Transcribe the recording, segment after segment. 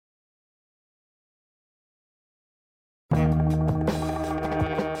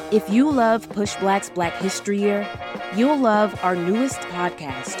If you love Push Black's Black History Year, you'll love our newest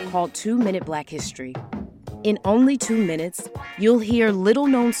podcast called 2 Minute Black History. In only 2 minutes, you'll hear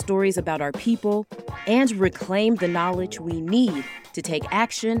little-known stories about our people and reclaim the knowledge we need to take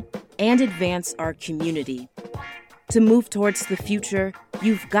action and advance our community. To move towards the future,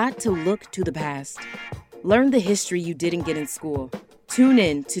 you've got to look to the past. Learn the history you didn't get in school. Tune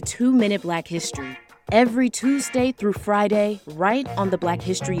in to 2 Minute Black History every Tuesday through Friday, right on the Black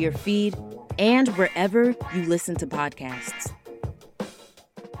History Year feed and wherever you listen to podcasts.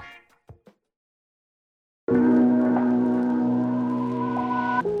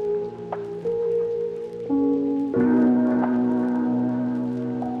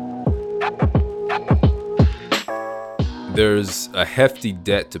 There's a hefty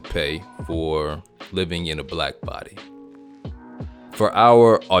debt to pay for living in a black body. For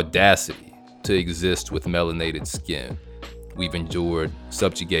our audacity to exist with melanated skin, we've endured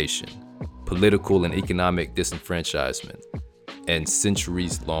subjugation, political and economic disenfranchisement, and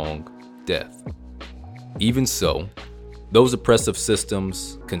centuries-long death. Even so, those oppressive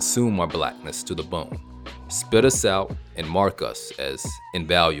systems consume our blackness to the bone, spit us out, and mark us as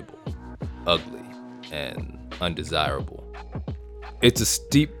invaluable, ugly, and undesirable. It's a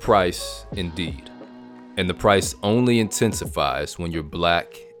steep price indeed, and the price only intensifies when you're black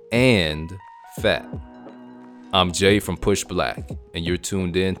and fat. I'm Jay from Push Black, and you're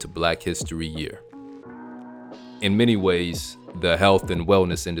tuned in to Black History Year. In many ways, the health and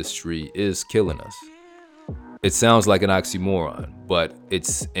wellness industry is killing us. It sounds like an oxymoron, but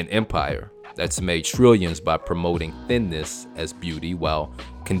it's an empire that's made trillions by promoting thinness as beauty while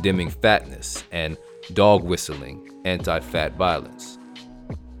condemning fatness and dog whistling anti-fat violence.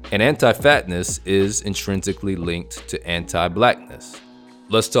 And anti-fatness is intrinsically linked to anti-blackness.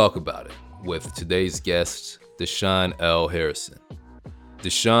 Let's talk about it with today's guest, Deshaun L. Harrison.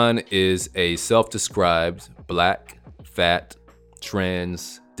 Deshaun is a self-described black, fat,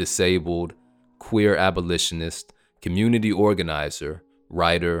 trans, disabled, queer abolitionist, community organizer,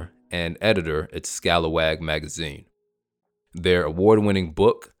 writer, and editor at Scalawag magazine. Their award-winning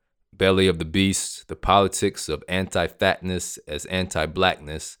book, Belly of the Beast: The Politics of Anti-Fatness as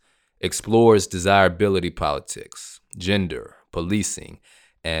Anti-Blackness, explores desirability politics, gender, policing,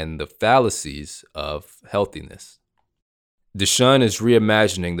 and the fallacies of healthiness. Deshaun is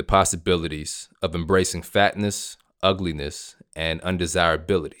reimagining the possibilities of embracing fatness, ugliness, and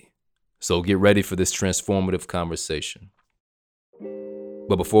undesirability. So get ready for this transformative conversation.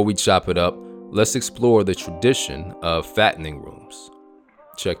 But before we chop it up, let's explore the tradition of fattening rooms.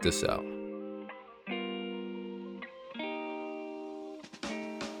 Check this out.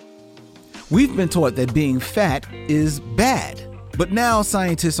 We've been taught that being fat is bad, but now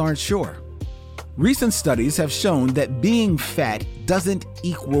scientists aren't sure. Recent studies have shown that being fat doesn't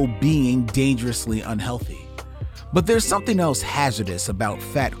equal being dangerously unhealthy. But there's something else hazardous about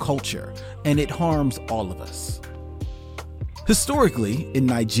fat culture, and it harms all of us. Historically, in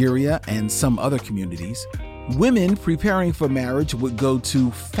Nigeria and some other communities, women preparing for marriage would go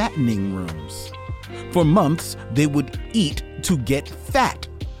to fattening rooms. For months, they would eat to get fat,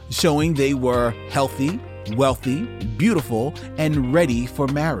 showing they were healthy, wealthy, beautiful, and ready for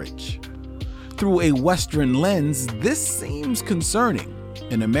marriage. Through a Western lens, this seems concerning.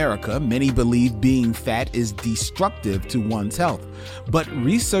 In America, many believe being fat is destructive to one's health, but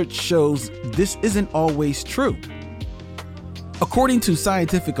research shows this isn't always true. According to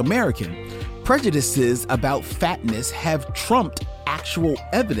Scientific American, prejudices about fatness have trumped actual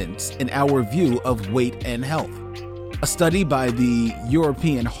evidence in our view of weight and health. A study by the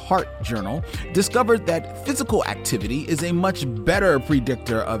European Heart Journal discovered that physical activity is a much better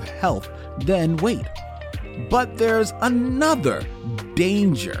predictor of health than weight. But there's another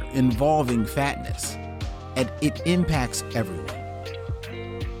danger involving fatness, and it impacts everyone.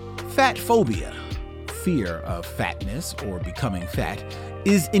 Fat phobia, fear of fatness or becoming fat,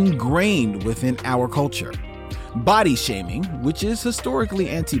 is ingrained within our culture. Body shaming, which is historically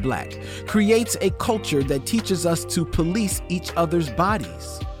anti-black, creates a culture that teaches us to police each other's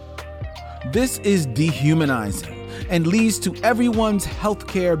bodies. This is dehumanizing and leads to everyone's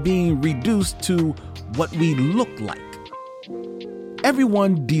healthcare being reduced to what we look like.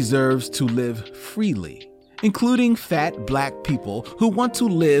 Everyone deserves to live freely, including fat black people who want to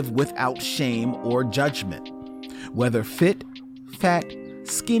live without shame or judgment. Whether fit, fat,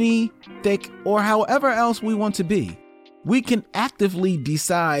 skinny, thick, or however else we want to be, we can actively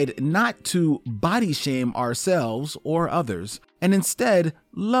decide not to body shame ourselves or others, and instead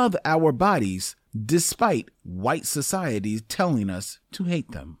love our bodies despite white society telling us to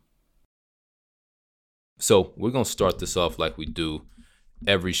hate them. So we're going to start this off like we do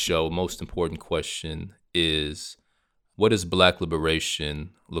every show, most important question is, what does Black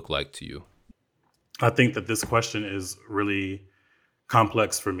liberation look like to you? I think that this question is really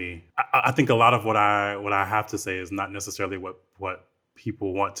complex for me. I think a lot of what I have to say is not necessarily what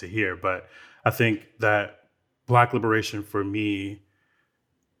people want to hear, but I think that Black liberation for me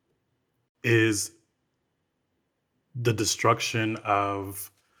is the destruction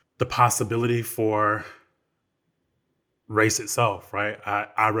of the possibility for race itself, right?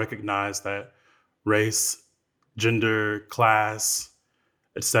 I recognize that race, gender, class,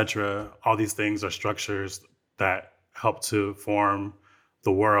 etc., all these things are structures that help to form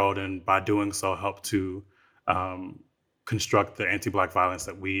the world, and by doing so, help to um, construct the anti-Black violence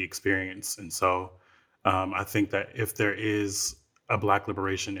that we experience. And so, I think that if there is a Black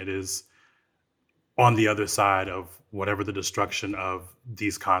liberation, it is on the other side of whatever the destruction of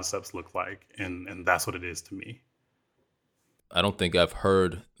these concepts look like, and that's what it is to me. I don't think I've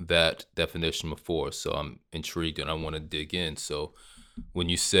heard that definition before, so I'm intrigued and I want to dig in. So, when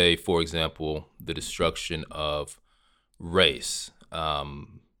you say, for example, the destruction of race,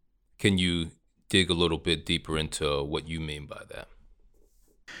 can you dig a little bit deeper into what you mean by that?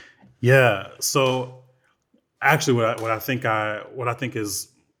 Yeah. So actually, what I think is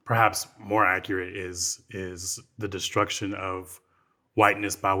perhaps more accurate is the destruction of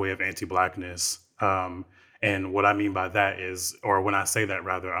whiteness by way of anti-blackness. And what I mean by that is, or when I say that,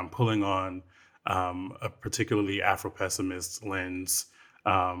 rather, I'm pulling on a particularly Afro-pessimist lens,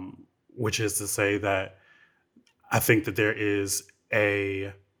 which is to say that I think that there is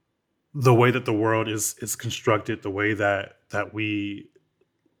a the way that the world is constructed, the way that we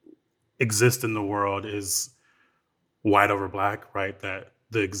exist in the world is white over black, right? That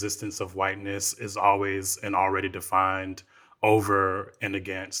the existence of whiteness is always and already defined over and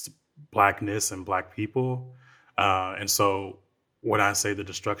against blackness and black people. And so when I say the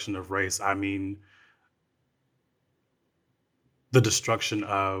destruction of race, I mean the destruction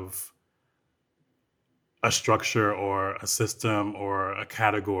of a structure or a system or a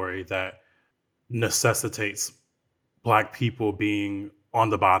category that necessitates black people being on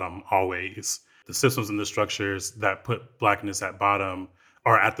the bottom always. The systems and the structures that put blackness at bottom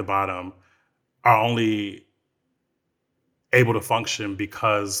or at the bottom are only able to function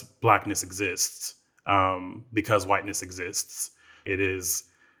because blackness exists, because whiteness exists. It is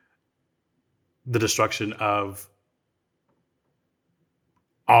the destruction of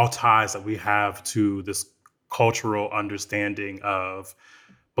all ties that we have to this cultural understanding of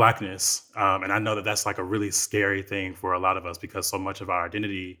blackness. And I know that that's like a really scary thing for a lot of us because so much of our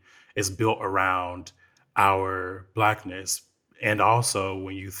identity is built around our blackness. And also,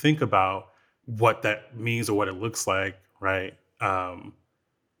 when you think about what that means or what it looks like, right?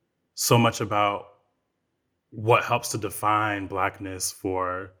 So much about what helps to define blackness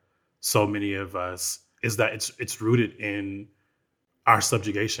for so many of us is that it's rooted in our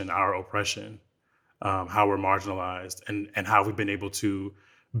subjugation, our oppression, how we're marginalized, and how we've been able to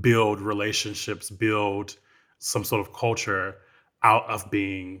build relationships, build some sort of culture out of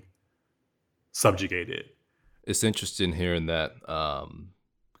being subjugated. It's interesting hearing that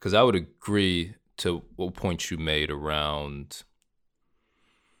because I would agree to what point you made around,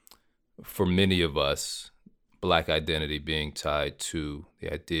 for many of us, Black identity being tied to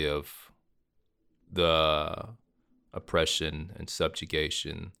the idea of the oppression and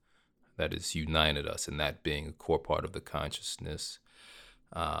subjugation that has united us, and that being a core part of the consciousness.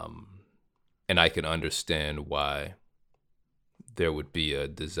 And I can understand why there would be a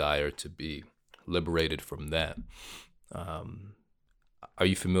desire to be liberated from that. Are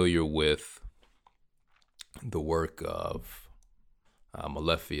you familiar with the work of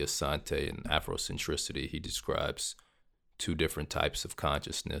Molefi Asante in Afrocentricity? He describes two different types of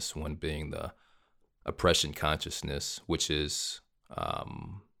consciousness, one being the oppression consciousness, which is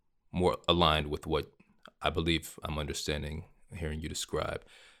more aligned with what I believe I'm understanding, hearing you describe.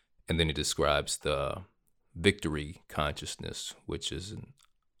 And then he describes the victory consciousness, which is an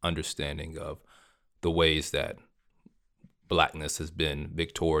understanding of the ways that Blackness has been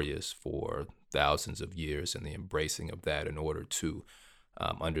victorious for thousands of years, and the embracing of that in order to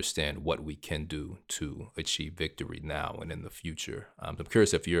understand what we can do to achieve victory now and in the future. I'm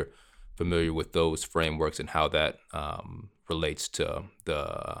curious if you're familiar with those frameworks and how that relates to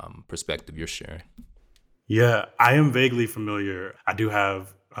the perspective you're sharing. Yeah, I am vaguely familiar. I do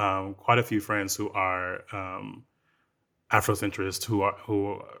have quite a few friends who are Afrocentrists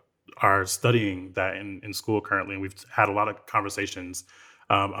who are studying that in school currently, and we've had a lot of conversations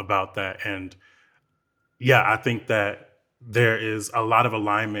about that. And yeah, I think that there is a lot of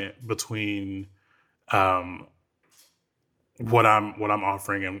alignment between what I'm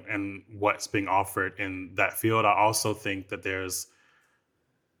offering and what's being offered in that field. I also think that there's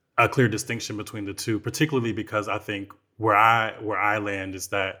a clear distinction between the two, particularly because I think where I land is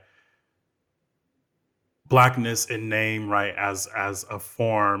that Blackness in name, right, as a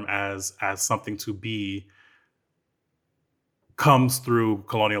form, as something to be, comes through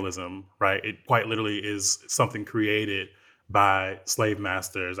colonialism, right? It quite literally is something created by slave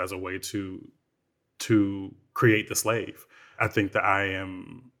masters as a way to create the slave. I think that I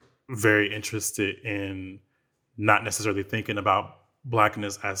am very interested in not necessarily thinking about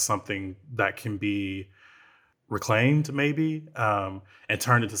Blackness as something that can be reclaimed, maybe, and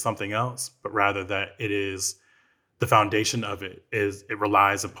turned into something else, but rather that it is the foundation of it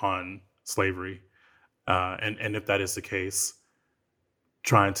relies upon slavery, and if that is the case,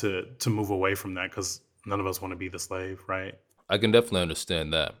 trying to move away from that because none of us want to be the slave, right? I can definitely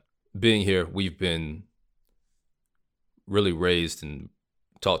understand that. Being here, we've been really raised and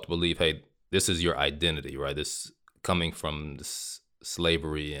taught to believe, hey, this is your identity, right? This coming from this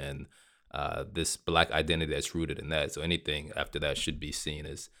slavery and this Black identity that's rooted in that. So anything after that should be seen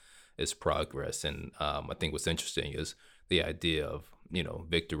as progress. And I think what's interesting is the idea of,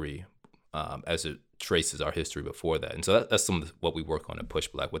 victory as it traces our history before that. And so that's some of what we work on at Push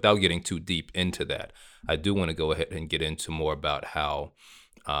Black. Without getting too deep into that, I do want to go ahead and get into more about how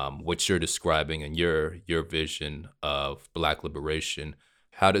what you're describing and your vision of Black liberation,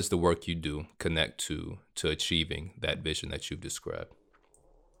 how does the work you do connect to achieving that vision that you've described?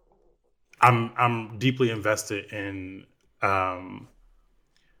 I'm deeply invested in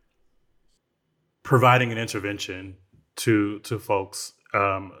providing an intervention to folks,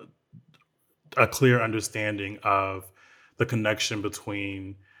 a clear understanding of the connection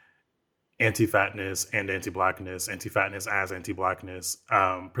between anti-fatness and anti-Blackness, anti-fatness as anti-Blackness,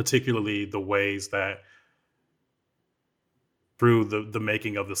 particularly the ways that through the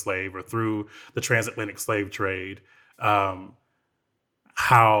making of the slave or through the transatlantic slave trade,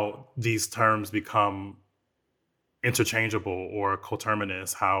 how these terms become interchangeable or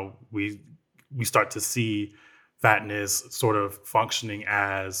coterminous, how we start to see fatness sort of functioning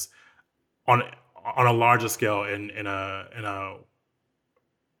as on a larger scale in a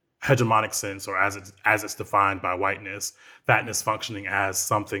hegemonic sense, or as it's defined by whiteness, fatness functioning as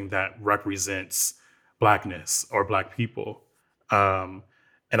something that represents Blackness or Black people. And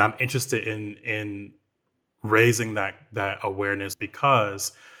I'm interested in raising that awareness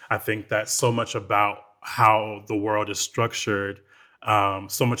because I think that so much about how the world is structured,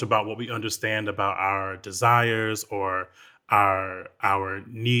 so much about what we understand about our desires or our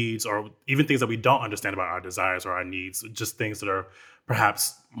needs, or even things that we don't understand about our desires or our needs, just things that are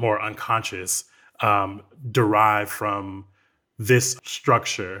perhaps more unconscious, derive from this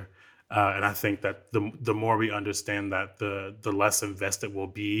structure. And I think that the more we understand that, the less invested we'll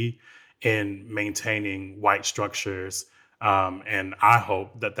be in maintaining white structures. And I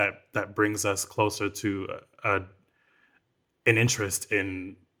hope that brings us closer to an interest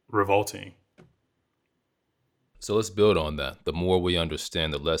in revolting. So let's build on that. The more we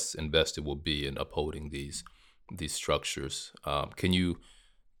understand, the less invested we'll be in upholding these structures. Can you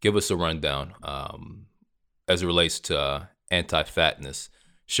give us a rundown as it relates to anti-fatness?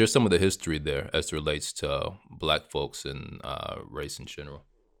 Share some of the history there as it relates to Black folks and race in general.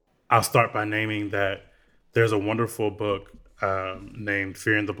 I'll start by naming that there's a wonderful book named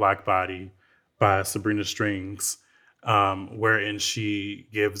Fearing the Black Body by Sabrina Strings, wherein she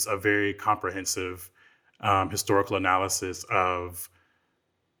gives a very comprehensive historical analysis of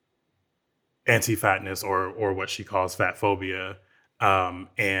anti-fatness or what she calls fat phobia,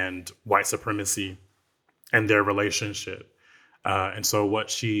 and white supremacy and their relationship. And so what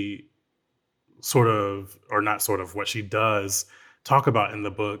she what she does talk about in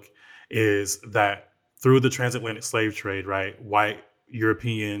the book is that through the transatlantic slave trade, right, white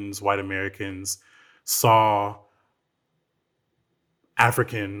Europeans, white Americans saw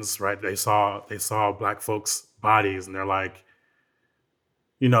Africans, right? They saw Black folks' bodies, and they're like,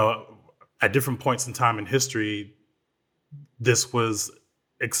 at different points in time in history, this was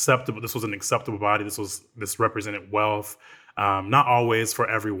acceptable. This was an acceptable body. This represented wealth. Not always for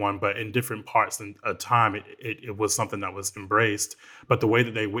everyone, but in different parts of time, it was something that was embraced. But the way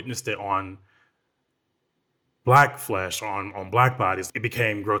that they witnessed it on Black flesh, on Black bodies, it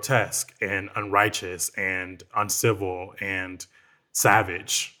became grotesque and unrighteous and uncivil and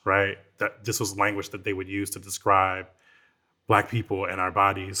savage, right? That this was language that they would use to describe Black people and our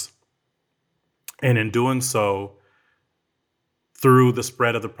bodies. And in doing so, through the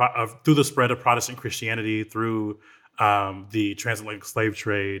spread of Protestant Christianity, through the transatlantic slave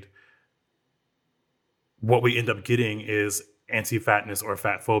trade, what we end up getting is anti-fatness or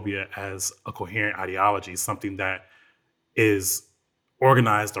fat phobia as a coherent ideology, something that is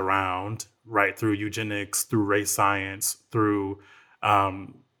organized around, right, through eugenics, through race science, through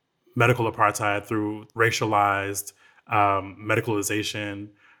medical apartheid, through racialized medicalization,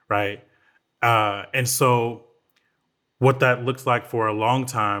 right? And so what that looked like for a long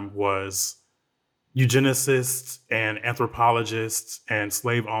time was eugenicists and anthropologists and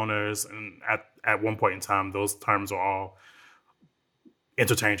slave owners, and at one point in time, those terms are all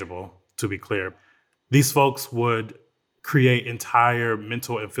interchangeable, to be clear. These folks would create entire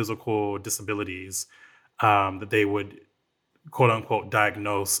mental and physical disabilities that they would, quote unquote,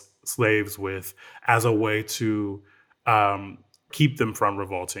 diagnose slaves with as a way to keep them from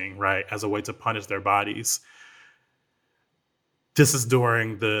revolting, right? As a way to punish their bodies. This is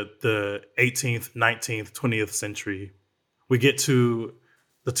during the 18th, 19th, 20th century. We get to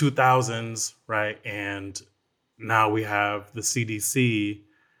the 2000s, right? And now we have the CDC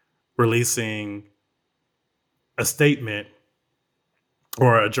releasing a statement,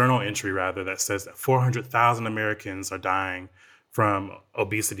 or a journal entry rather, that says that 400,000 Americans are dying from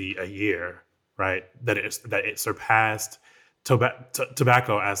obesity a year, right? That it surpassed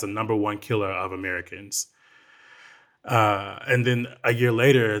tobacco as the number one killer of Americans. And then a year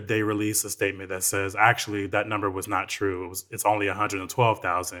later, they release a statement that says, actually, that number was not true. It's only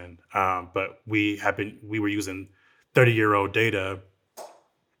 112,000. But we were using 30-year-old data,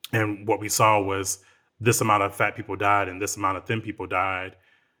 and what we saw was this amount of fat people died and this amount of thin people died.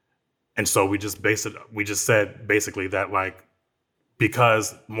 And so we just said basically that, like,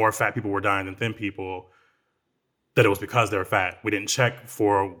 because more fat people were dying than thin people, that it was because they were fat. We didn't check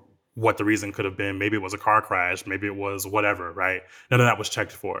for what the reason could have been. Maybe it was a car crash. Maybe it was whatever, right? None of that was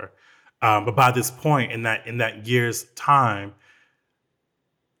checked for. But by this point, in that year's time,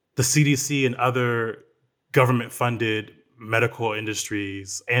 the CDC and other government-funded medical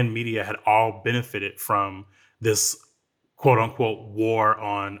industries and media had all benefited from this quote unquote war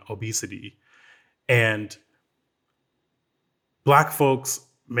on obesity. And Black folks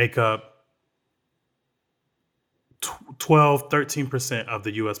make up 12, 13% of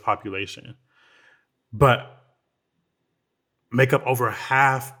the US population, but make up over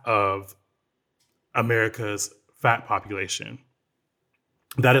half of America's fat population.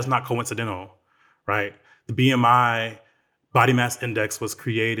 That is not coincidental, right? The BMI, body mass index, was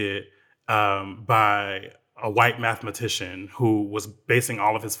created by a white mathematician who was basing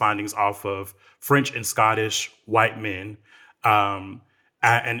all of his findings off of French and Scottish white men.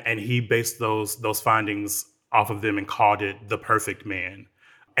 And he based those findings off of them and called it the perfect man.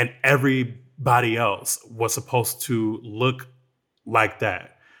 And everybody else was supposed to look like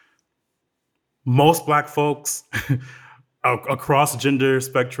that. Most Black folks across gender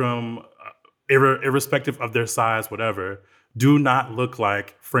spectrum, irrespective of their size, whatever, do not look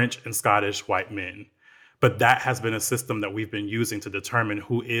like French and Scottish white men. But that has been a system that we've been using to determine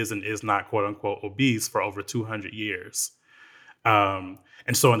who is and is not, quote unquote, obese for over 200 years. And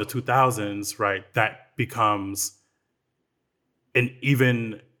so in the 2000s, right, that becomes an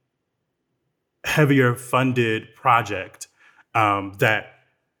even heavier funded project that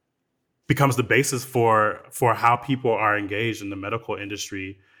becomes the basis for how people are engaged in the medical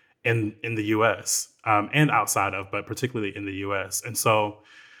industry in the US and outside of, but particularly in the US. And so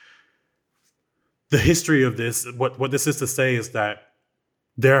the history of this, what this is to say is that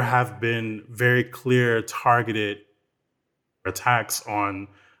there have been very clear targeted attacks on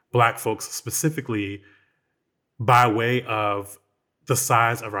Black folks specifically by way of the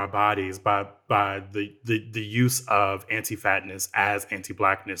size of our bodies, by the use of anti-fatness as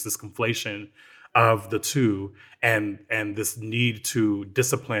anti-Blackness, this conflation of the two, and this need to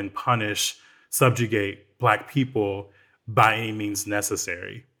discipline, punish, subjugate Black people by any means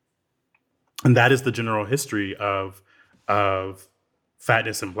necessary. And that is the general history of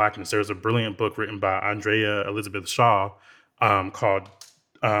fatness and Blackness. There's a brilliant book written by Andrea Elizabeth Shaw called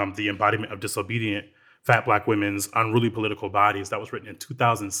The Embodiment of Disobedient Fat Black Women's Unruly Political Bodies. That was written in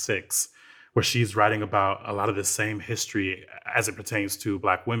 2006, where she's writing about a lot of the same history as it pertains to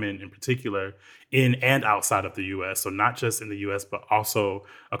Black women in particular in and outside of the US. So not just in the US, but also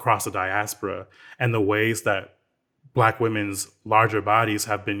across the diaspora, and the ways that Black women's larger bodies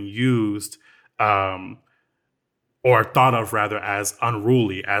have been used or thought of rather as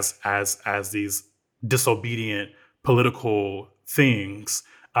unruly, as these disobedient political things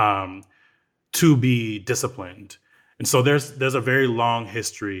to be disciplined. And so there's a very long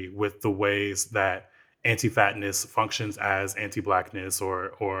history with the ways that anti-fatness functions as anti-Blackness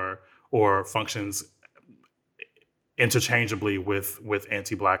or functions interchangeably with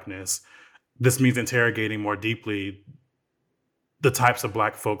anti-Blackness. This means interrogating more deeply the types of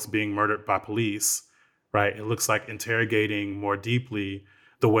Black folks being murdered by police, right? It looks like interrogating more deeply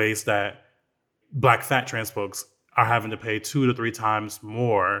the ways that Black fat trans folks are having to pay 2 to 3 times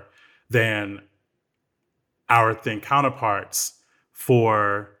more than our thin counterparts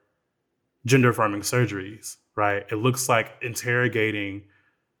for gender affirming surgeries, right? It looks like interrogating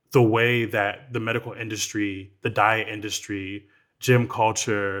the way that the medical industry, the diet industry, gym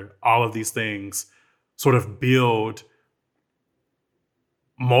culture, all of these things sort of build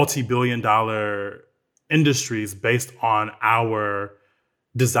multi-billion-dollar industries based on our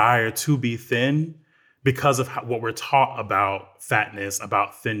desire to be thin because of what we're taught about fatness,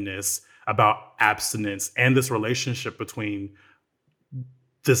 about thinness, about abstinence, and this relationship between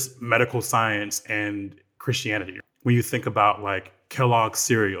this medical science and Christianity. When you think about like Kellogg's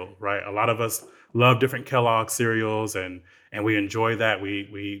cereal, right? A lot of us love different Kellogg cereals and we enjoy that.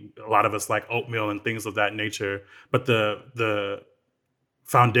 We a lot of us like oatmeal and things of that nature. But the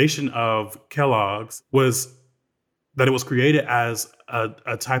foundation of Kellogg's was that it was created as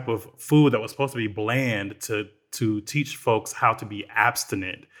a type of food that was supposed to be bland to teach folks how to be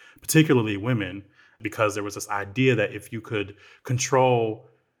abstinent, particularly women, because there was this idea that if you could control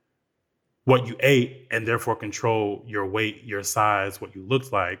what you ate and therefore control your weight, your size, what you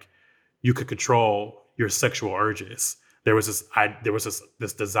looked like, you could control your sexual urges. There was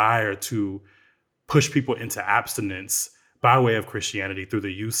this desire to push people into abstinence by way of Christianity through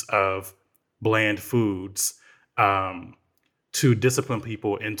the use of bland foods, to discipline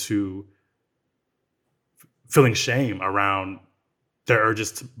people into feeling shame around their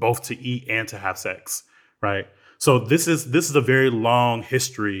urges both to eat and to have sex, right? So this is a very long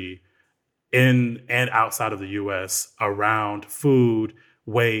history in and outside of the U.S. around food,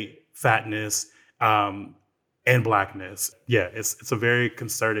 weight, fatness, and Blackness. Yeah, it's a very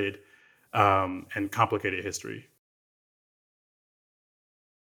concerted and complicated history.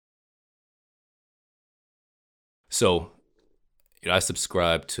 So, I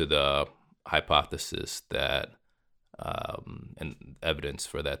subscribe to the hypothesis that, and evidence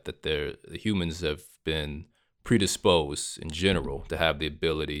for that humans have been predisposed in general to have the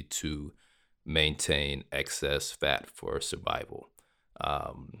ability to maintain excess fat for survival.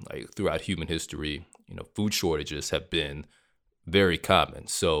 Like throughout human history, food shortages have been very common.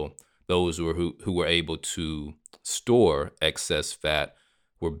 So those who were able to store excess fat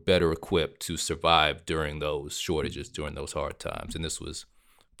were better equipped to survive during those shortages, during those hard times. And this was,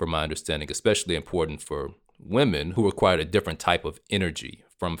 from my understanding, especially important for women who required a different type of energy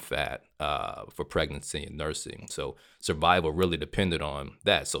from fat for pregnancy and nursing. So survival really depended on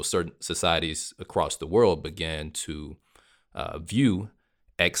that. So certain societies across the world began to view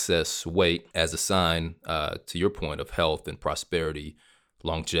excess weight as a sign, to your point, of health and prosperity,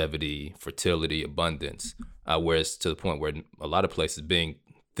 longevity, fertility, abundance, whereas to the point where a lot of places being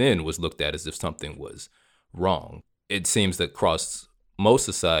thin was looked at as if something was wrong. It seems that across most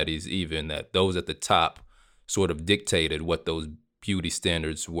societies, even, that those at the top sort of dictated what those beauty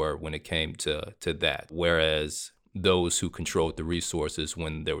standards were when it came to that, whereas those who controlled the resources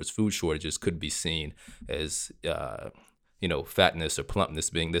when there was food shortages could be seen as fatness or plumpness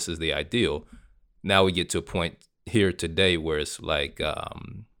being this is the ideal. Now we get to a point here today where it's like,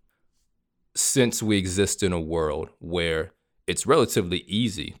 since we exist in a world where it's relatively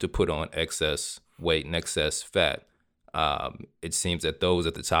easy to put on excess weight and excess fat, it seems that those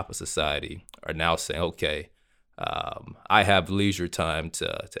at the top of society are now saying, okay, I have leisure time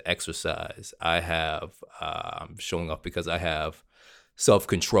to exercise. I'm showing off because I have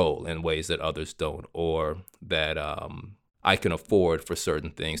self-control in ways that others don't, or that I can afford for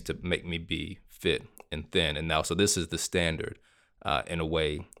certain things to make me be fit and thin. And now, so this is the standard in a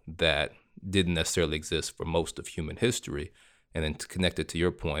way that didn't necessarily exist for most of human history. And then to connect it to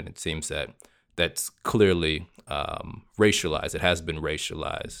your point, it seems that that's clearly racialized. It has been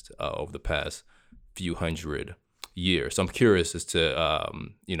racialized over the past few hundred years. So I'm curious as to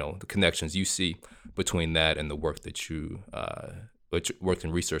the connections you see between that and the work that you work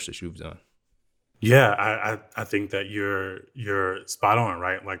and research that you've done. Yeah, I think that you're spot on,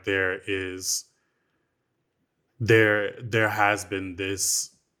 right? Like there has been this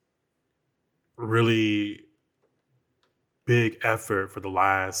really big effort for the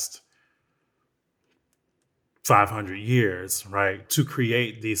last 500 years, right, to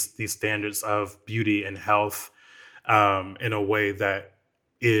create these standards of beauty and health in a way that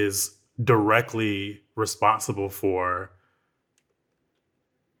is directly responsible for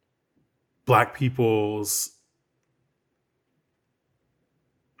Black people's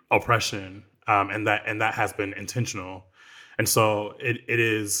oppression, and that has been intentional. And so it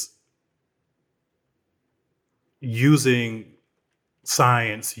is using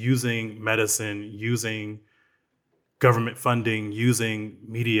science, using medicine, using government funding, using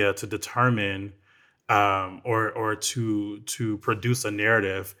media to determine or to produce a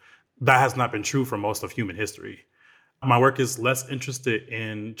narrative, that has not been true for most of human history. My work is less interested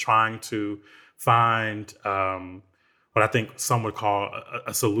in trying to find what I think some would call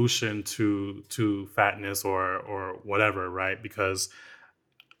a solution to fatness or whatever, right? Because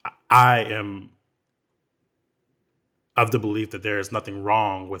I am of the belief that there is nothing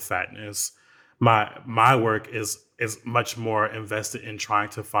wrong with fatness. My work is much more invested in trying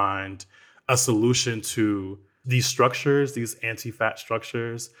to find a solution to these structures, these anti-fat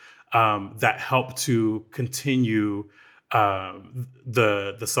structures that help to continue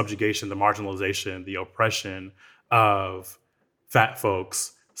the subjugation, the marginalization, the oppression of fat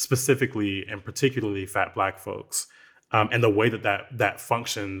folks, specifically and particularly fat Black folks, and the way that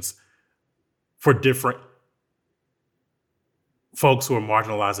functions for different folks who are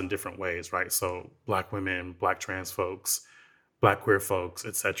marginalized in different ways, right? So Black women, Black trans folks, Black queer folks,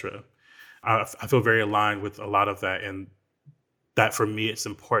 etc. I feel very aligned with a lot of that, and that for me, it's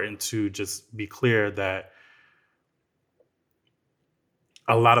important to just be clear that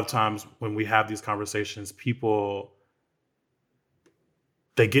a lot of times when we have these conversations, people,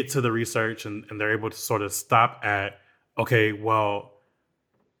 they get to the research and they're able to sort of stop at, okay, well,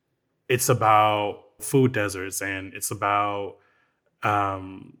 it's about food deserts and it's about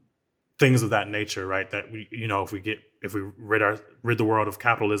things of that nature, right? That we, if we rid the world of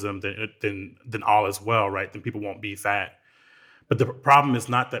capitalism, then all is well, right? Then people won't be fat. But the problem is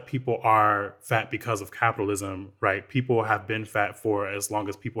not that people are fat because of capitalism, right? People have been fat for as long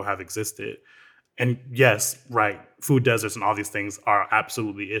as people have existed. And yes, right, food deserts and all these things are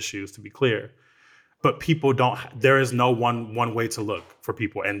absolutely issues, to be clear. But people there is no one way to look for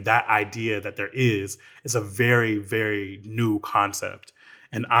people. And that idea that there is a very, very new concept.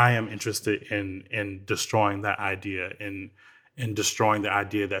 And I am interested in destroying that idea, in destroying the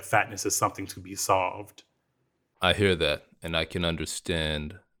idea that fatness is something to be solved. I hear that, and I can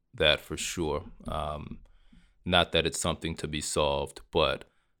understand that for sure. Not that it's something to be solved, but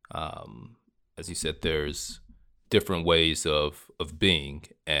as you said, there's different ways of being,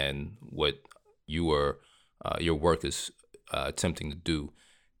 and what your work is attempting to do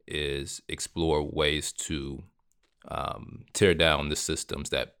is explore ways to tear down the systems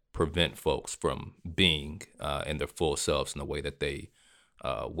that prevent folks from being in their full selves in the way that they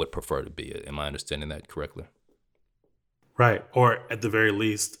would prefer to be. Am I understanding that correctly? Right. Or at the very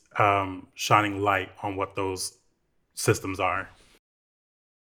least, shining light on what those systems are.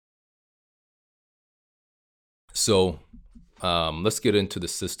 So let's get into the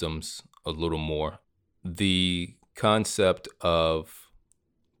systems a little more. The concept of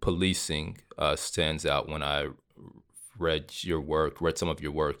policing stands out when I read some of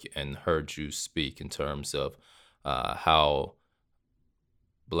your work, and heard you speak in terms of how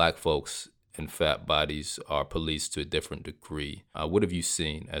Black folks and fat bodies are policed to a different degree. What have you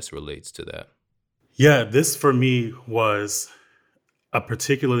seen as relates to that? Yeah, this for me was a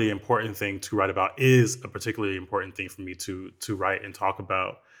particularly important thing to write about, is a particularly important thing for me to write and talk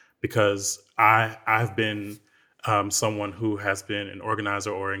about, because I've been someone who has been an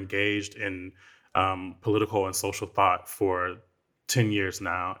organizer or engaged in political and social thought for 10 years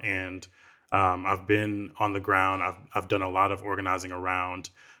now. And I've been on the ground. I've done a lot of organizing around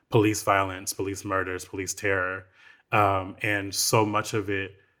police violence, police murders, police terror. And so much of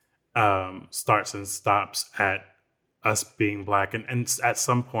it starts and stops at us being Black. And at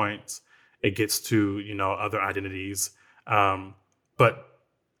some point it gets to, other identities. But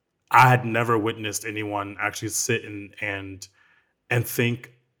I had never witnessed anyone actually sit and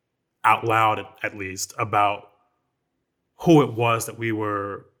think out loud, at least, about who it was that we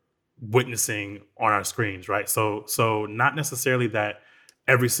were witnessing on our screens, right? So not necessarily that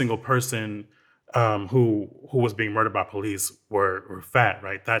every single person who was being murdered by police were fat,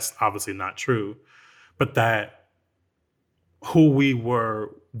 right? That's obviously not true. But that who we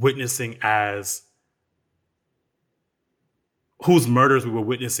were witnessing as, whose murders we were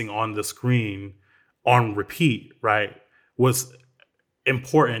witnessing on the screen on repeat, right, was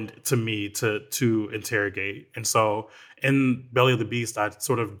important to me to interrogate. And so in Belly of the Beast, I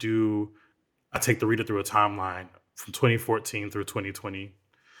take the reader through a timeline from 2014 through 2020,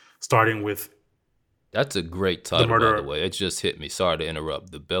 starting with... That's a great title, by the way. It just hit me. Sorry to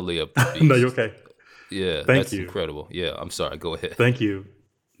interrupt. The Belly of the Beast. No, you're okay. Yeah, that's incredible. Yeah, I'm sorry. Go ahead. Thank you.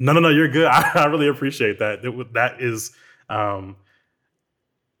 No, you're good. I really appreciate that. That is...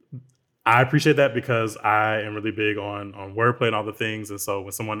 I appreciate that because I am really big on wordplay and all the things. And so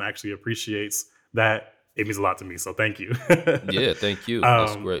when someone actually appreciates that it means a lot to me. So thank you. Yeah, thank you.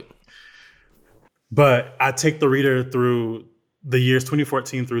 That's great. But I take the reader through the years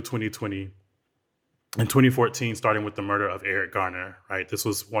 2014 through 2020. In 2014, starting with the murder of Eric Garner, right? This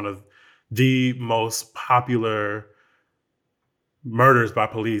was one of the most popular murders by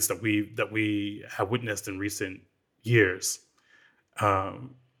police that we have witnessed in recent years.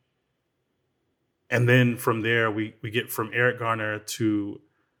 And then from there, we get from Eric Garner to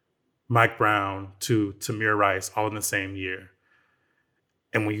Mike Brown to Tamir Rice, all in the same year.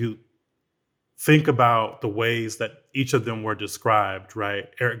 And when you think about the ways that each of them were described, right?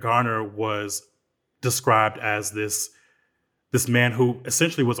 Eric Garner was described as this man who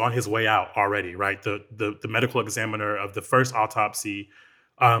essentially was on his way out already, right? The medical examiner of the first autopsy,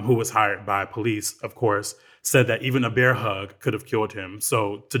 who was hired by police, of course, said that even a bear hug could have killed him.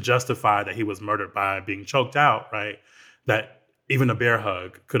 So to justify that he was murdered by being choked out, right? That even a bear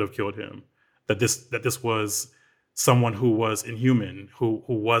hug could have killed him. That this was someone who was inhuman, who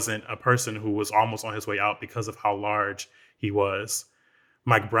wasn't a person, who was almost on his way out because of how large he was.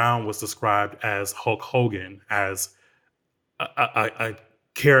 Mike Brown was described as Hulk Hogan, as a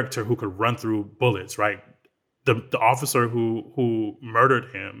character who could run through bullets, right? The officer who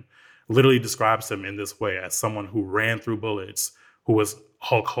murdered him literally describes him in this way, as someone who ran through bullets, who was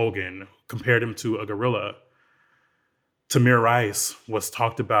Hulk Hogan, compared him to a gorilla. Tamir Rice was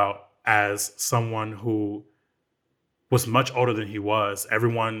talked about as someone who was much older than he was.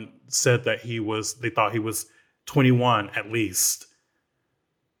 Everyone said that they thought he was 21 at least.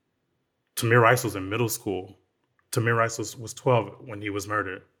 Tamir Rice was in middle school. Tamir Rice was 12 when he was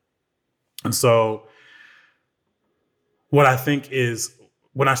murdered. And so what I think is,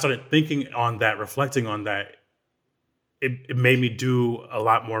 when I started thinking on that, reflecting on that, it made me do a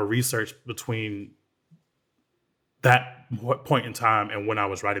lot more research between that point in time and when I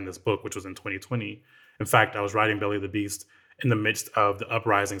was writing this book, which was in 2020. In fact, I was writing Belly of the Beast in the midst of the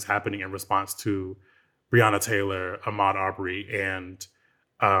uprisings happening in response to Breonna Taylor, Ahmaud Arbery, and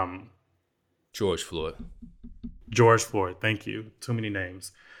George Floyd. Thank you. Too many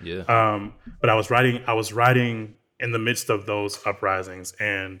names. Yeah. But I was writing in the midst of those uprisings,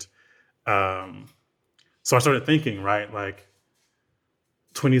 and so I started thinking, right, like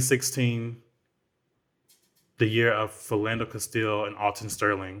 2016, the year of Philando Castile and Alton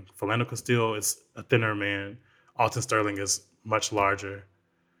Sterling. Philando Castile is a thinner man. Alton Sterling is much larger.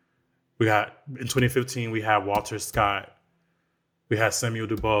 In 2015, we had Walter Scott. We had Samuel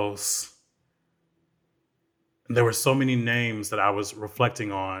DuBose. And there were so many names that I was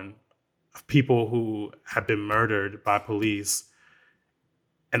reflecting on, of people who have been murdered by police,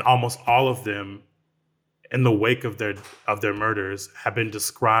 and almost all of them, in the wake of their murders, have been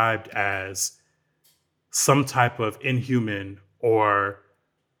described as some type of inhuman or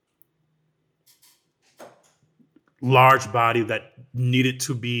large body that needed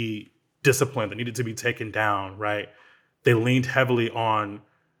to be disciplined, that needed to be taken down, right? They leaned heavily on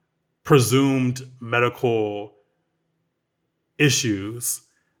presumed medical issues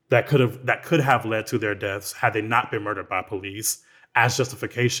that could have led to their deaths had they not been murdered by police, as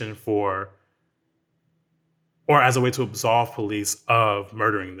justification for, or as a way to absolve police of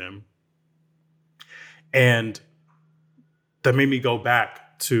murdering them. And that made me go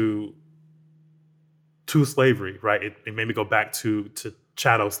back to slavery, right? It made me go back to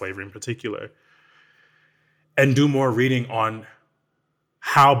chattel slavery in particular, and do more reading on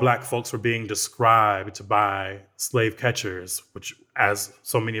how Black folks were being described by slave catchers, which, as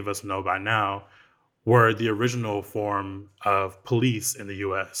so many of us know by now, were the original form of police in the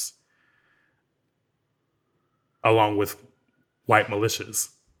U.S., along with white militias.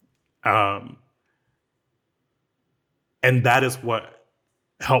 And that is what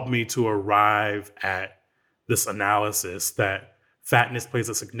helped me to arrive at this analysis that fatness plays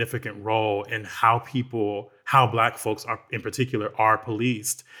a significant role in how Black folks are, in particular, are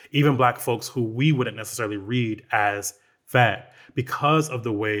policed. Even Black folks who we wouldn't necessarily read as fat, because of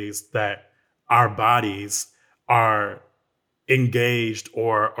the ways that our bodies are engaged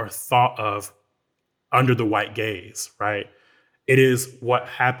or thought of under the white gaze, right? It is what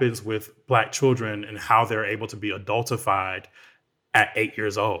happens with Black children and how they're able to be adultified at 8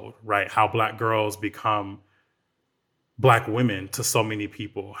 years old, right? How Black girls become Black women to so many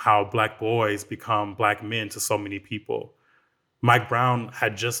people, how Black boys become Black men to so many people. Mike Brown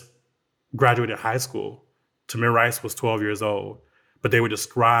had just graduated high school. Tamir Rice was 12 years old, but they were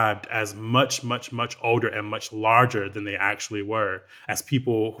described as much, much, much older and much larger than they actually were, as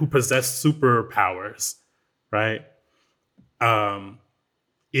people who possessed superpowers, right?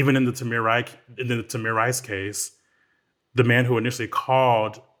 Even in the Tamir Rice case, the man who initially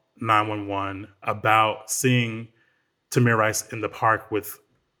called 911 about seeing Tamir Rice in the park with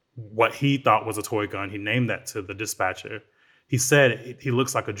what he thought was a toy gun. He named that to the dispatcher. He said he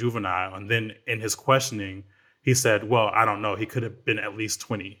looks like a juvenile. And then in his questioning, he said, well, I don't know. He could have been at least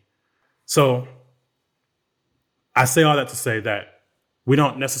 20. So I say all that to say that we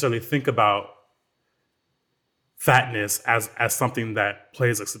don't necessarily think about fatness as something that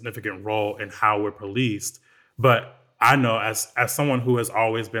plays a significant role in how we're policed. But I know as someone who has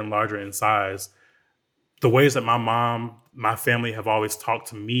always been larger in size, the ways that my mom, my family have always talked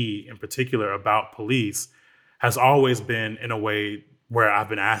to me in particular about police has always been in a way where I've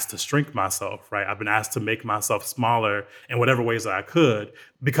been asked to shrink myself, right? I've been asked to make myself smaller in whatever ways that I could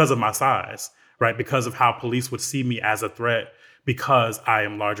because of my size, right? Because of how police would see me as a threat because I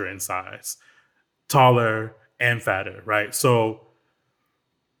am larger in size, taller and fatter, right? So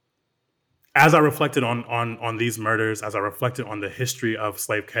as I reflected on these murders, as I reflected on the history of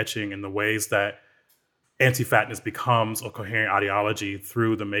slave catching and the ways that anti-fatness becomes a coherent ideology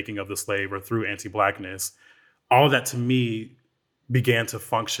through the making of the slave or through anti-Blackness, all of that to me began to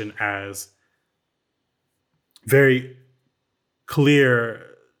function as very clear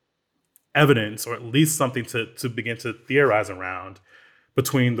evidence, or at least something to begin to theorize around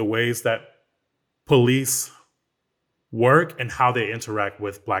between the ways that police work and how they interact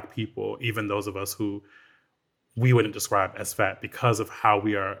with Black people, even those of us who we wouldn't describe as fat, because of how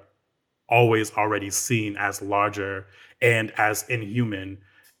we are always already seen as larger and as inhuman,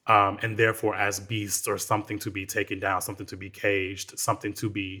 and therefore as beasts or something to be taken down, something to be caged, something to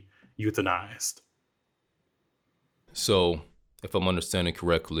be euthanized. So, if I'm understanding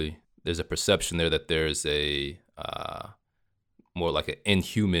correctly, there's a perception there that there's a more like an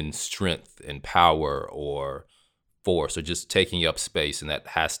inhuman strength and power or force, or just taking up space, and that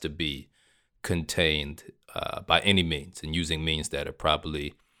has to be contained by any means, and using means that are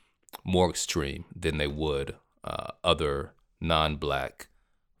probably more extreme than they would other non-Black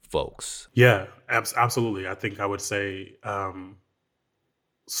folks. Yeah, absolutely. I think I would say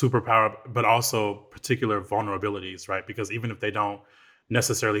superpower, but also particular vulnerabilities, right? Because even if they don't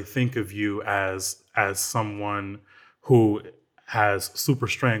necessarily think of you as someone who has super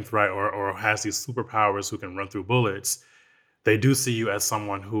strength, right, or has these superpowers who can run through bullets, they do see you as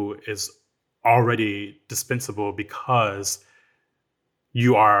someone who is already dispensable because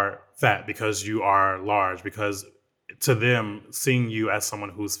you are fat, because you are large, because to them, seeing you as someone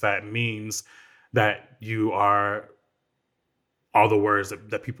who's fat means that you are all the words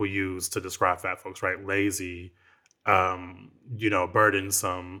that people use to describe fat folks, right? Lazy,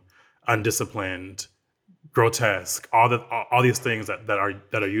 burdensome, undisciplined, grotesque, all these things that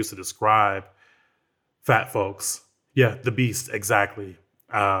are used to describe fat folks. Yeah, the beast, exactly.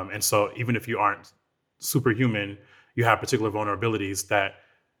 And so even if you aren't superhuman, you have particular vulnerabilities that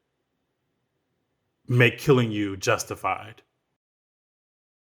make killing you justified.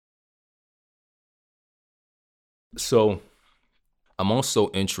 So I'm also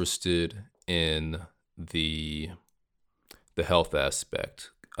interested in the health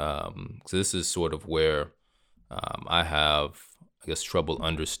aspect. So this is sort of where I have, I guess, trouble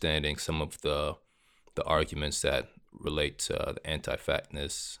understanding some of the arguments that relate to the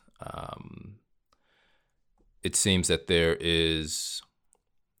anti-fatness. It seems that there is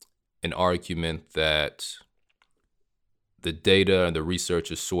an argument that the data and the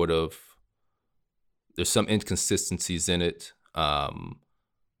research is sort of, there's some inconsistencies in it,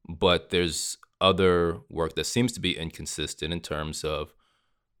 but there's other work that seems to be inconsistent in terms of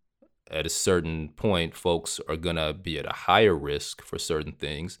at a certain point, folks are going to be at a higher risk for certain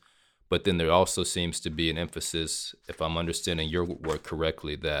things. But then there also seems to be an emphasis, if I'm understanding your work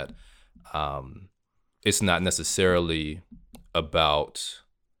correctly, that it's not necessarily about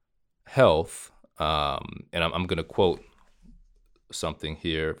health. And I'm going to quote something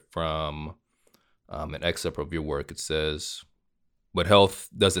here from an excerpt of your work. It says, but health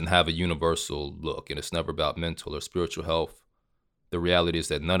doesn't have a universal look, and it's never about mental or spiritual health. The reality is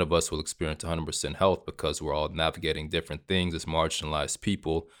that none of us will experience 100% health because we're all navigating different things as marginalized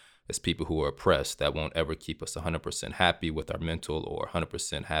people, as people who are oppressed. That won't ever keep us 100% happy with our mental, or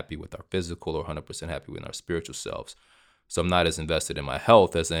 100% happy with our physical, or 100% happy with our spiritual selves. So I'm not as invested in my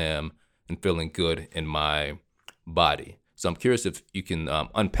health as I am in feeling good in my body. So I'm curious if you can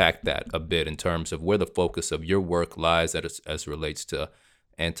unpack that a bit in terms of where the focus of your work lies as relates to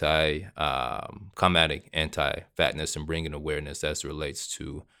combating anti-fatness and bringing awareness as it relates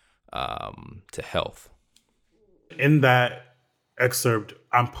to health. In that excerpt,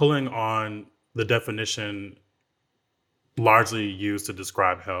 I'm pulling on the definition largely used to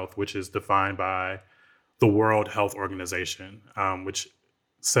describe health, which is defined by the World Health Organization, which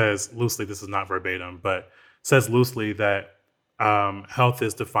says loosely, this is not verbatim, but says loosely that health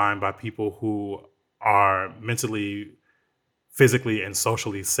is defined by people who are mentally, physically, and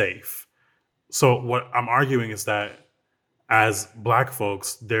socially safe. So what I'm arguing is that as Black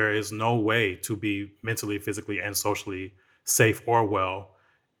folks, there is no way to be mentally, physically, and socially safe or well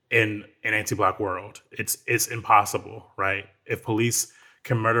in an anti-Black world. It's impossible, right? If police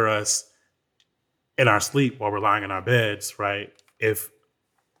can murder us in our sleep while we're lying in our beds, right? If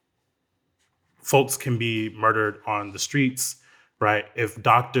folks can be murdered on the streets, right? If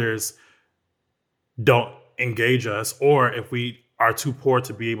doctors don't engage us, or if we are too poor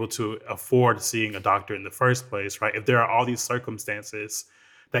to be able to afford seeing a doctor in the first place, right? If there are all these circumstances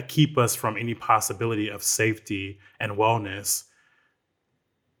that keep us from any possibility of safety and wellness,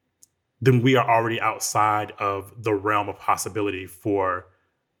 then we are already outside of the realm of possibility for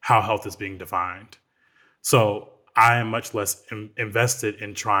how health is being defined. So I am much less invested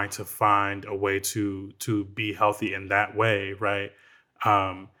in trying to find a way to be healthy in that way, right?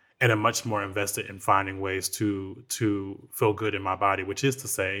 And I'm much more invested in finding ways to feel good in my body, which is to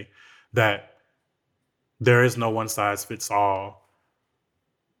say that there is no one size fits all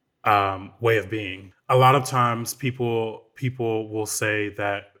way of being. A lot of times people will say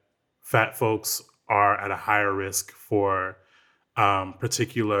that fat folks are at a higher risk for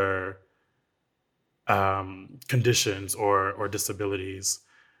particular conditions or disabilities.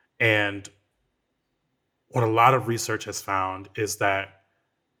 And what a lot of research has found is that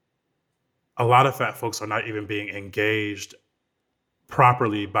a lot of fat folks are not even being engaged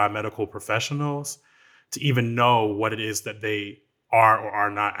properly by medical professionals to even know what it is that they are or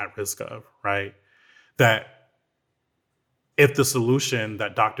are not at risk of, right? That if the solution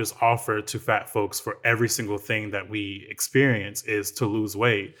that doctors offer to fat folks for every single thing that we experience is to lose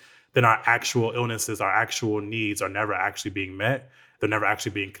weight, then our actual illnesses, our actual needs are never actually being met. They're never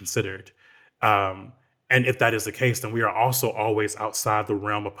actually being considered. And if that is the case, then we are also always outside the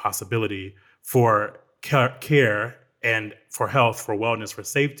realm of possibility for care and for health, for wellness, for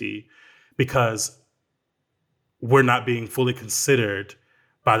safety, because we're not being fully considered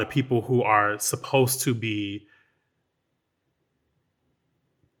by the people who are supposed to be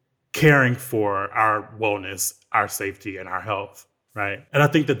caring for our wellness, our safety, and our health, right? And I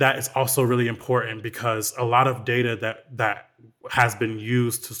think that is also really important because a lot of data that has been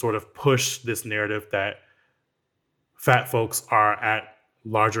used to sort of push this narrative that fat folks are at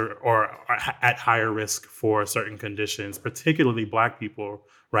larger or are at higher risk for certain conditions, particularly Black people,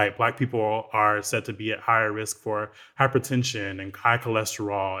 right? Black people are said to be at higher risk for hypertension and high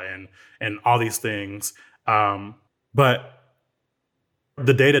cholesterol and all these things. But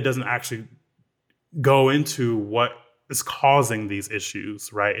the data doesn't actually go into what is causing these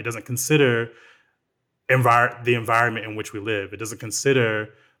issues, right? It doesn't consider the environment in which we live. It doesn't consider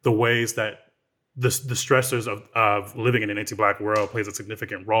the ways that the stressors of living in an anti-Black world plays a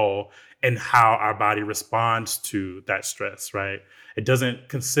significant role in how our body responds to that stress, right? It doesn't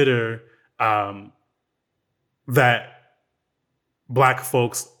consider that Black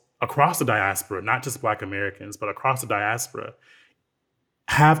folks across the diaspora, not just Black Americans, but across the diaspora,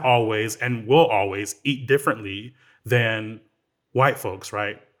 have always and will always eat differently than white folks,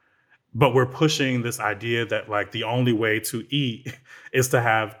 right? But we're pushing this idea that like the only way to eat is to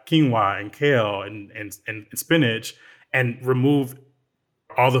have quinoa and kale and spinach and remove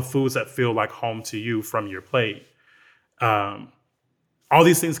all the foods that feel like home to you from your plate. All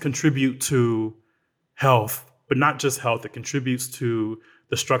these things contribute to health, but not just health. It contributes to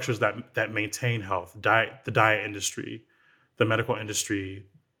the structures that maintain health, the diet industry, the medical industry,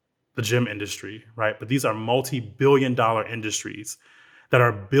 the gym industry, right? But these are multi-billion-dollar industries that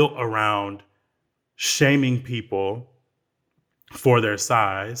are built around shaming people for their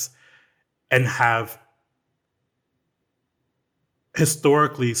size and have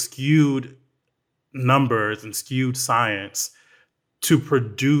historically skewed numbers and skewed science to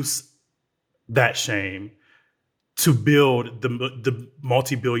produce that shame to build the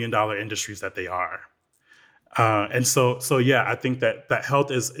multi-billion-dollar industries that they are. And so yeah, I think that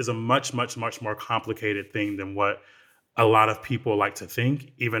health is a much more complicated thing than what a lot of people like to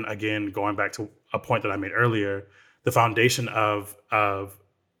think. Even again, going back to a point that I made earlier, the foundation of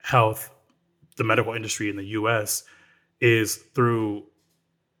health, the medical industry in the U.S. is through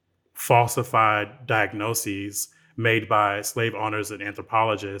falsified diagnoses made by slave owners and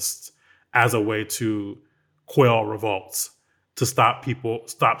anthropologists as a way to quell revolts, to stop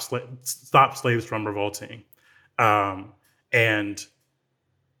slaves from revolting. And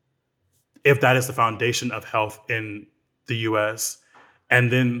if that is the foundation of health in the US,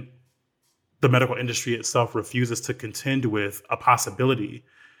 and then the medical industry itself refuses to contend with a possibility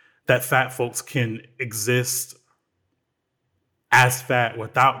that fat folks can exist as fat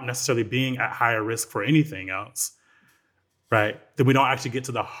without necessarily being at higher risk for anything else, right? Then we don't actually get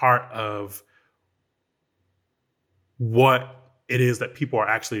to the heart of what it is that people are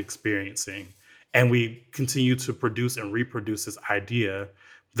actually experiencing. And we continue to produce and reproduce this idea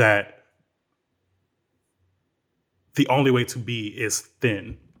that the only way to be is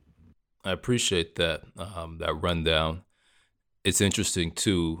thin. I appreciate that that rundown. It's interesting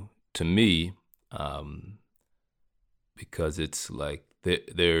too, to me, because it's like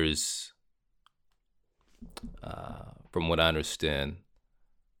there's, from what I understand,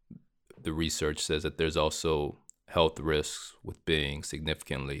 the research says that there's also health risks with being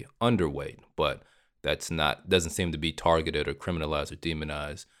significantly underweight, but doesn't seem to be targeted or criminalized or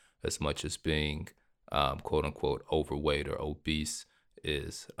demonized as much as being quote unquote overweight or obese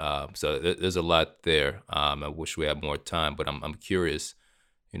is. So there's a lot there. I wish we had more time, but I'm curious,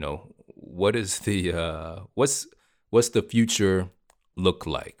 what is the what's the future look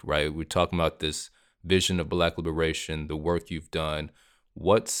like, right? We're talking about this vision of Black liberation, the work you've done.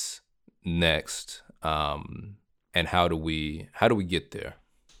 What's next? And how do we get there?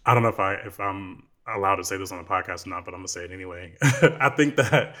 I don't know if I'm allowed to say this on the podcast or not, but I'm gonna say it anyway. I think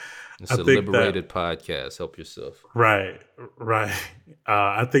that it's a liberated podcast. Help yourself. Right.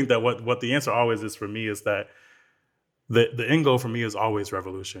 I think that what the answer always is for me is that the end goal for me is always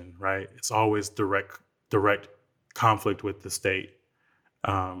revolution. Right. It's always direct conflict with the state.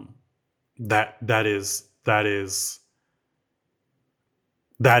 That is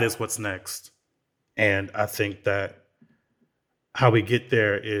what's next. And I think that how we get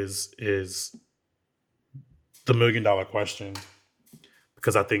there is the $1 million question,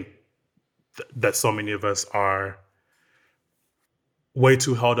 because I think that so many of us are way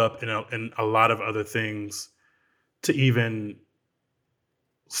too held up in a lot of other things to even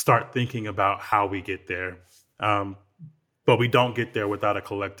start thinking about how we get there. But we don't get there without a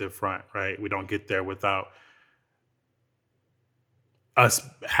collective front, right? We don't get there without us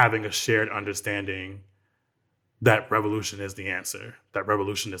having a shared understanding that revolution is the answer, that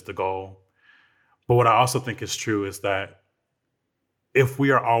revolution is the goal. But what I also think is true is that if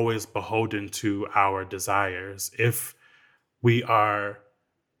we are always beholden to our desires, if we are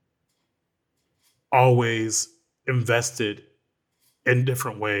always invested in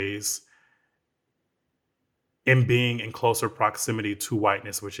different ways in being in closer proximity to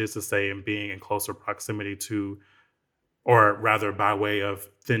whiteness, which is to say in being in closer proximity to, or rather by way of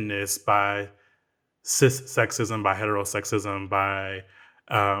thinness, by cis sexism, by heterosexism, by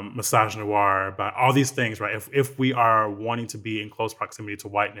misogynoir, by all these things, right? If we are wanting to be in close proximity to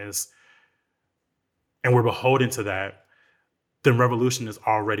whiteness and we're beholden to that, then revolution is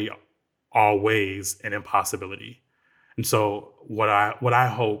already always an impossibility. And so what I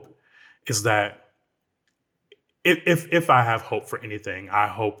hope is that if I have hope for anything, I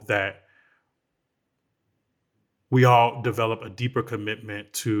hope that we all develop a deeper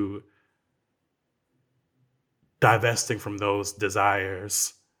commitment to divesting from those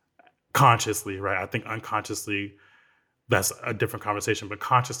desires consciously, right? I think unconsciously, that's a different conversation, but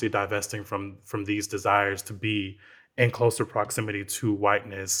consciously divesting from these desires to be in closer proximity to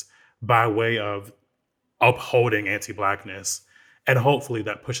whiteness by way of upholding anti-Blackness. And hopefully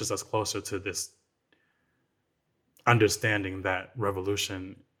that pushes us closer to this understanding that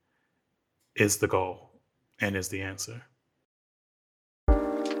revolution is the goal and is the answer.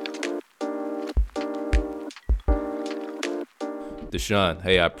 Deshaun,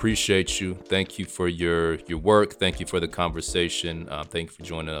 hey, I appreciate you. Thank you for your work. Thank you for the conversation. Thank you for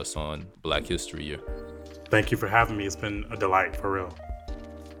joining us on Black History Year. Thank you for having me. It's been a delight, for real.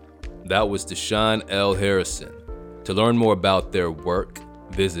 That was Deshaun L. Harrison. To learn more about their work,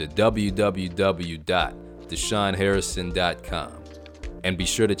 visit www.deshaunharrison.com. And be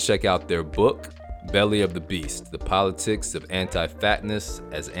sure to check out their book, Belly of the Beast, The Politics of Anti-Fatness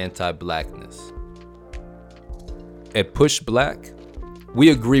as Anti-Blackness. At Push Black, we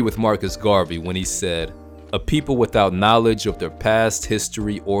agree with Marcus Garvey when he said, "A people without knowledge of their past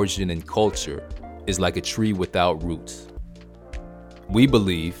history, origin, and culture is like a tree without roots." We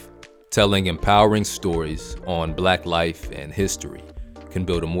believe telling empowering stories on Black life and history can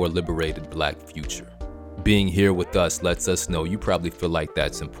build a more liberated Black future. Being here with us lets us know you probably feel like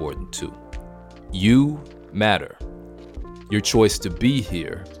that's important too. You matter. Your choice to be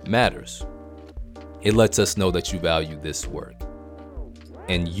here matters. It lets us know that you value this work.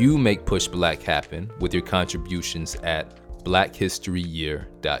 And you make Push Black happen with your contributions at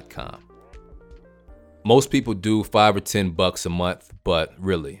blackhistoryyear.com. Most people do $5 or $10 a month, but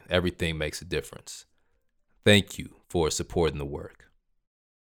really, everything makes a difference. Thank you for supporting the work.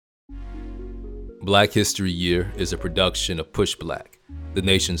 Black History Year is a production of Push Black, the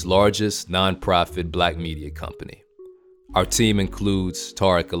nation's largest nonprofit black media company. Our team includes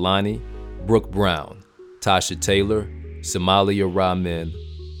Tariq Alani, Brooke Brown, Tasha Taylor, Somalia Ramin,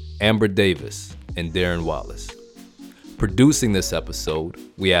 Amber Davis, and Darren Wallace. Producing this episode,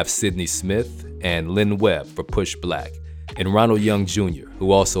 we have Sydney Smith and Lynn Webb for Push Black, and Ronald Young Jr.,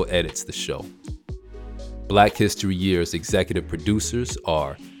 who also edits the show. Black History Year's executive producers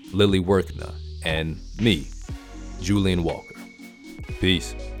are Lily Workna and me, Julian Walker.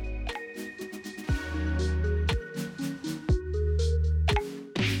 Peace.